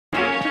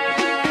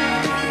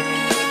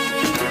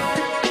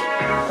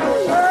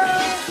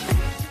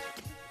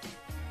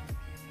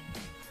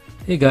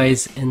Hey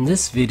guys, in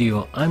this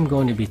video I'm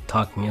going to be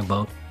talking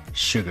about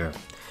sugar.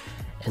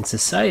 In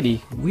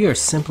society, we are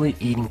simply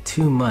eating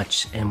too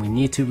much and we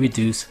need to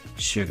reduce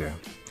sugar.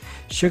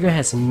 Sugar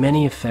has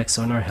many effects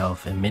on our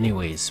health in many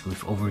ways,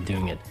 with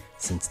overdoing it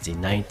since the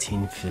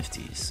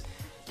 1950s.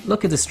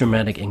 Look at this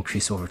dramatic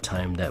increase over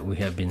time that we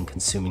have been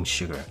consuming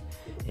sugar.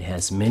 It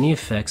has many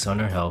effects on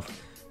our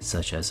health,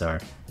 such as our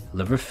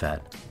liver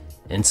fat,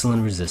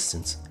 insulin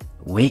resistance,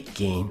 weight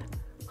gain,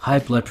 high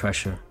blood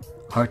pressure,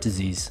 heart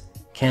disease,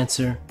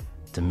 cancer,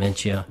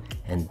 dementia,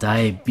 and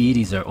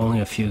diabetes are only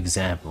a few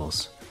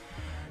examples.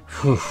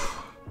 Whew.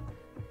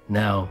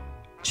 Now,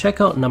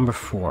 check out number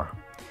 4.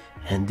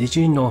 And did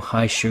you know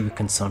high sugar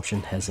consumption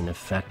has an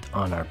effect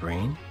on our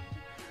brain?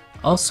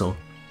 Also,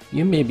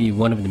 you may be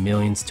one of the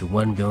millions to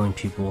 1 billion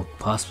people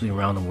possibly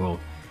around the world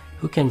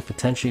who can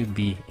potentially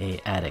be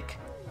an addict.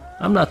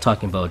 I'm not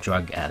talking about a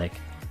drug addict,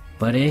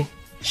 but a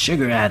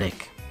sugar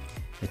addict.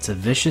 It's a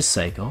vicious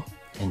cycle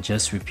and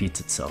just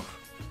repeats itself.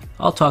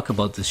 I'll talk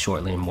about this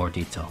shortly in more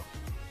detail.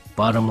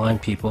 Bottom line,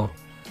 people,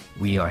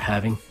 we are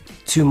having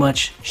too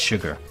much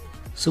sugar.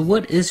 So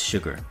what is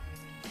sugar?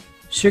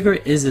 Sugar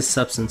is a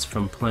substance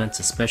from plants,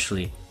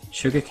 especially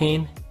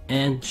sugarcane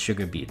and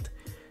sugar beet.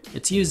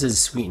 It's used as a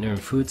sweetener in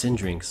foods and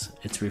drinks.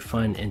 It's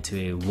refined into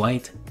a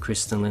white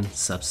crystalline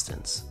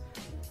substance.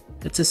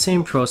 It's the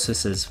same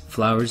process as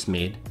flour is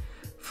made.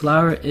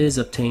 Flour is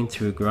obtained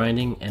through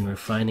grinding and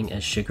refining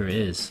as sugar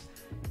is.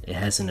 It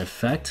has an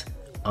effect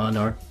on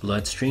our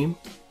bloodstream,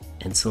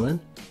 insulin,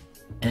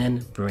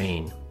 and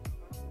brain.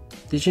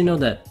 Did you know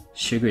that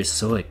sugar is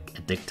so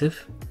addictive?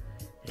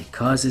 It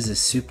causes a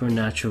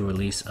supernatural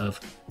release of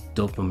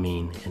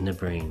dopamine in the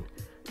brain.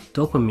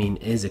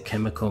 Dopamine is a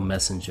chemical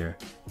messenger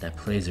that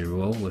plays a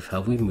role with how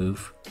we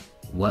move,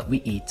 what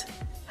we eat,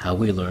 how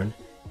we learn,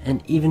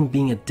 and even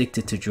being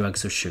addicted to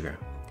drugs or sugar.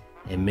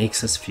 It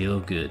makes us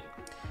feel good,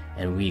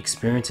 and we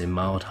experience a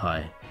mild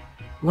high.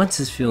 Once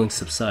this feeling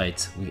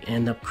subsides, we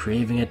end up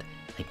craving it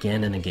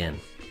again and again.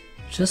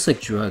 Just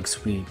like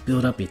drugs, we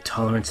build up a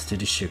tolerance to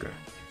the sugar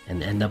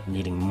and end up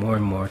needing more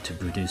and more to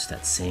produce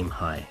that same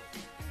high.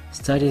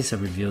 Studies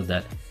have revealed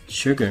that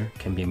sugar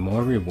can be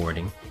more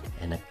rewarding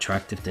and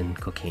attractive than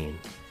cocaine.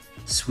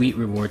 Sweet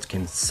rewards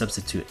can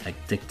substitute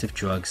addictive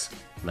drugs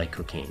like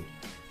cocaine.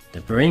 The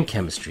brain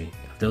chemistry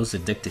of those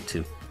addicted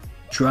to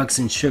drugs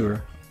and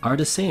sugar are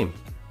the same.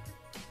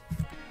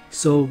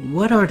 So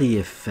what are the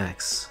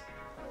effects?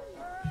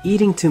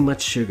 Eating too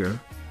much sugar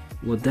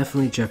will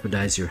definitely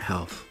jeopardize your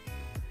health.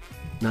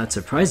 Not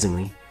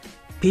surprisingly,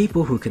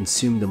 people who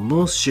consume the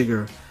most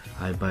sugar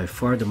are by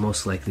far the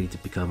most likely to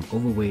become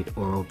overweight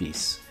or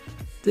obese.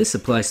 This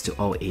applies to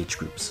all age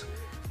groups.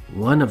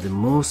 One of the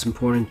most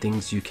important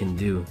things you can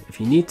do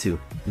if you need to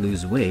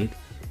lose weight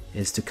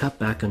is to cut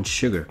back on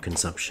sugar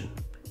consumption.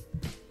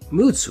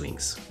 Mood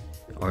swings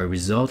are a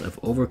result of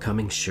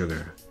overcoming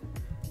sugar.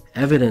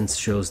 Evidence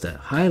shows that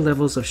high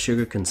levels of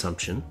sugar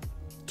consumption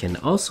can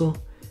also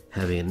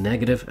have a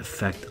negative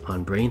effect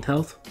on brain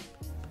health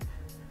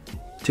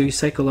to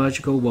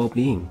psychological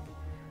well-being,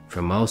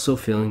 from also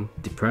feeling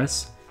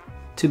depressed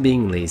to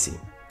being lazy.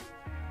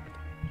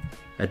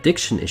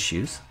 Addiction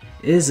issues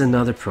is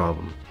another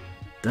problem.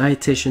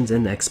 Dietitians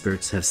and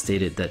experts have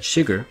stated that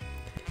sugar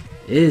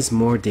is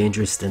more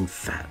dangerous than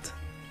fat.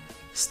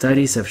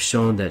 Studies have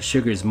shown that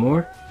sugar is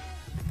more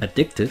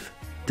addictive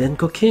than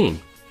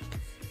cocaine.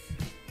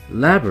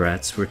 Lab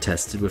rats were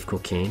tested with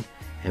cocaine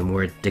and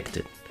were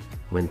addicted.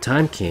 When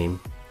time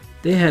came,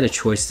 they had a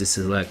choice to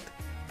select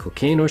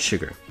cocaine or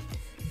sugar,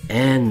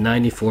 and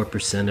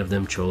 94% of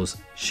them chose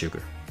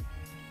sugar.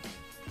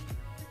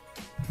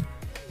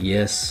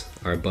 Yes,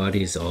 our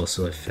body is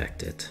also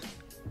affected.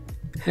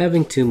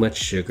 Having too much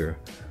sugar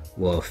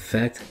will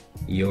affect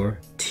your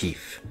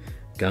teeth,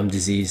 gum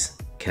disease,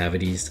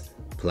 cavities,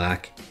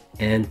 plaque,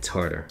 and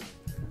tartar.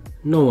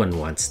 No one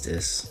wants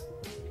this.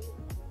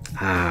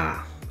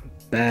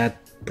 Bad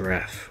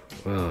breath.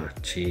 Oh,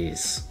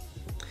 jeez.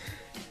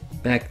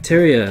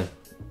 Bacteria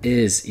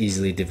is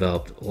easily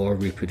developed or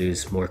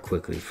reproduced more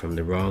quickly from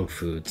the wrong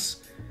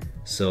foods.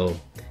 So,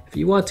 if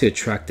you want to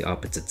attract the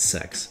opposite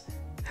sex,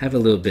 have a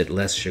little bit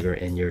less sugar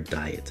in your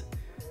diet.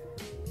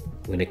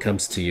 When it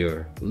comes to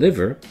your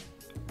liver,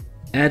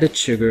 added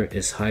sugar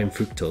is high in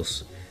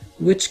fructose,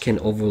 which can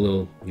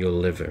overload your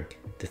liver.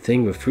 The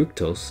thing with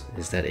fructose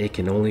is that it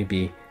can only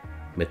be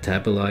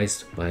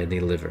metabolized by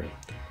the liver.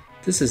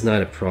 This is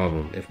not a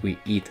problem if we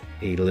eat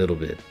a little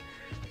bit.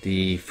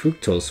 The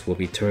fructose will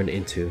be turned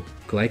into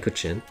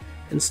glycogen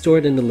and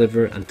stored in the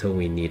liver until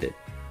we need it.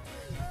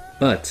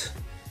 But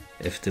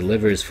if the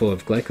liver is full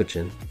of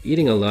glycogen,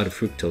 eating a lot of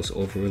fructose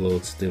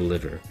overloads the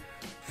liver,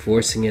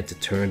 forcing it to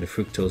turn the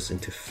fructose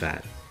into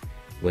fat.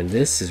 When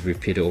this is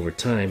repeated over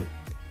time,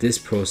 this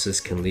process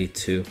can lead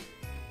to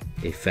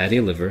a fatty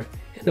liver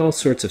and all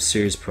sorts of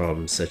serious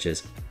problems such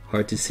as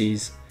heart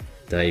disease,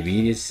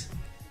 diabetes,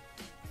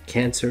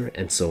 cancer,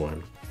 and so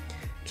on.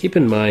 Keep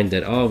in mind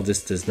that all of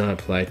this does not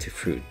apply to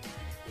fruit.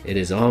 It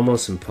is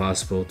almost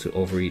impossible to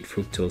overeat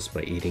fructose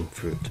by eating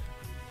fruit.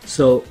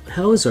 So,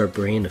 how is our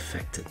brain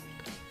affected?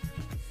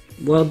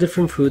 While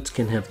different foods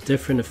can have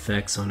different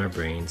effects on our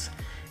brains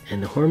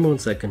and the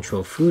hormones that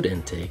control food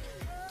intake,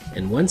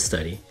 in one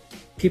study,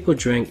 people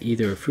drank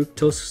either a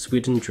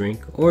fructose-sweetened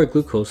drink or a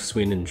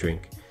glucose-sweetened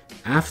drink.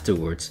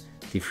 Afterwards,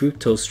 the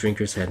fructose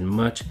drinkers had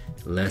much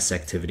less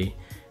activity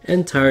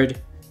and tired,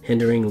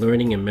 hindering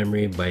learning and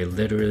memory by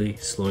literally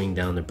slowing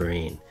down the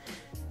brain.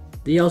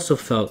 They also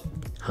felt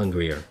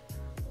hungrier.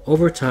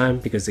 Over time,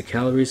 because the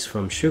calories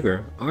from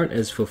sugar aren't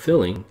as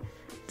fulfilling,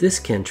 this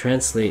can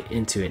translate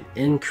into an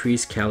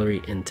increased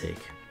calorie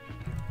intake.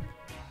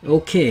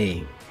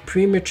 Okay,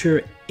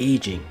 premature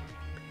aging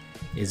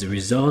is a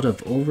result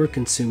of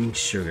over-consuming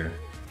sugar.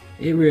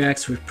 It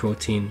reacts with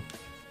protein,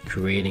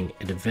 creating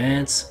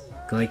advanced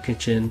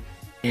glycogen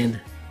end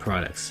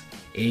products,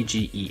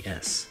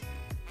 AGEs.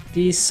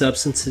 These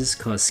substances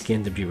cause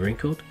skin to be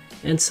wrinkled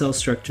and cell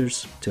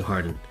structures to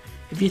harden.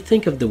 If you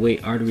think of the way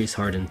arteries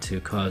harden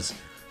to cause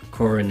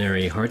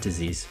coronary heart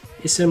disease,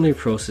 a similar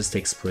process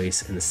takes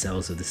place in the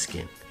cells of the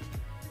skin.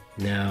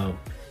 Now,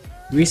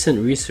 recent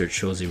research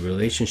shows a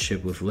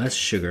relationship with less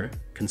sugar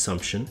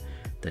consumption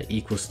that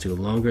equals to a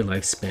longer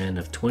lifespan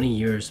of 20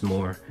 years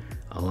more,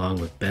 along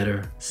with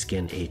better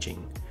skin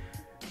aging.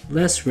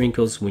 Less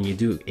wrinkles when you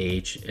do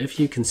age if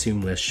you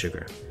consume less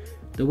sugar.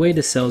 The way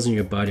the cells in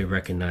your body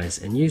recognize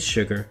and use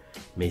sugar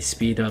may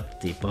speed up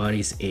the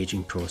body's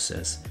aging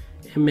process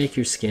and make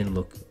your skin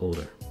look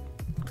older.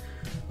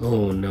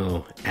 Oh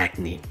no,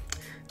 acne.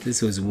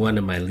 This was one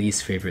of my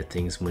least favorite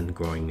things when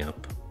growing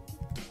up.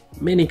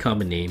 Many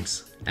common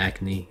names: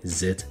 acne,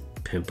 zit,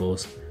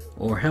 pimples,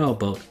 or how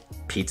about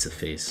pizza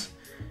face?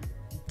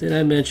 Did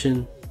I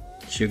mention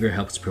sugar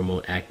helps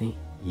promote acne?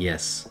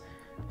 Yes.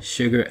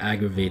 Sugar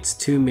aggravates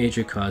two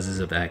major causes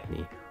of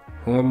acne: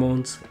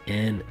 hormones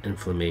and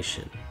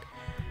inflammation.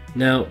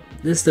 Now,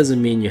 this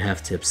doesn't mean you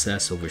have to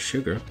obsess over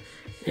sugar,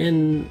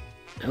 and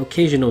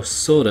occasional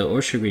soda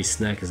or sugary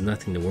snack is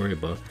nothing to worry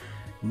about,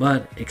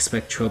 but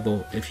expect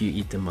trouble if you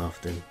eat them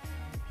often.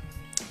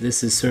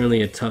 This is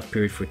certainly a tough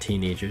period for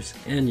teenagers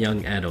and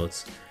young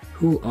adults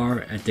who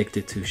are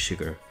addicted to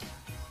sugar.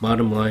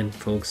 Bottom line,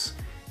 folks,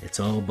 it's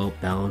all about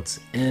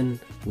balance and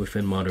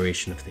within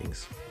moderation of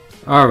things.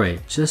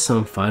 Alright, just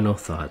some final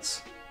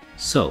thoughts.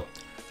 So,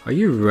 are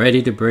you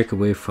ready to break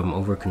away from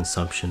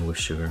overconsumption with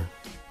sugar?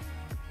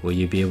 Will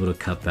you be able to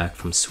cut back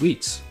from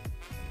sweets?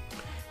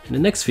 In the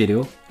next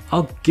video,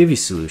 I'll give you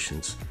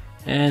solutions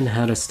and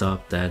how to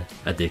stop that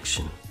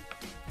addiction.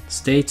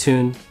 Stay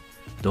tuned,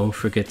 don't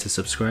forget to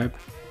subscribe,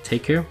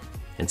 take care,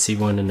 and see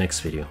you on the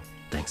next video.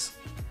 Thanks.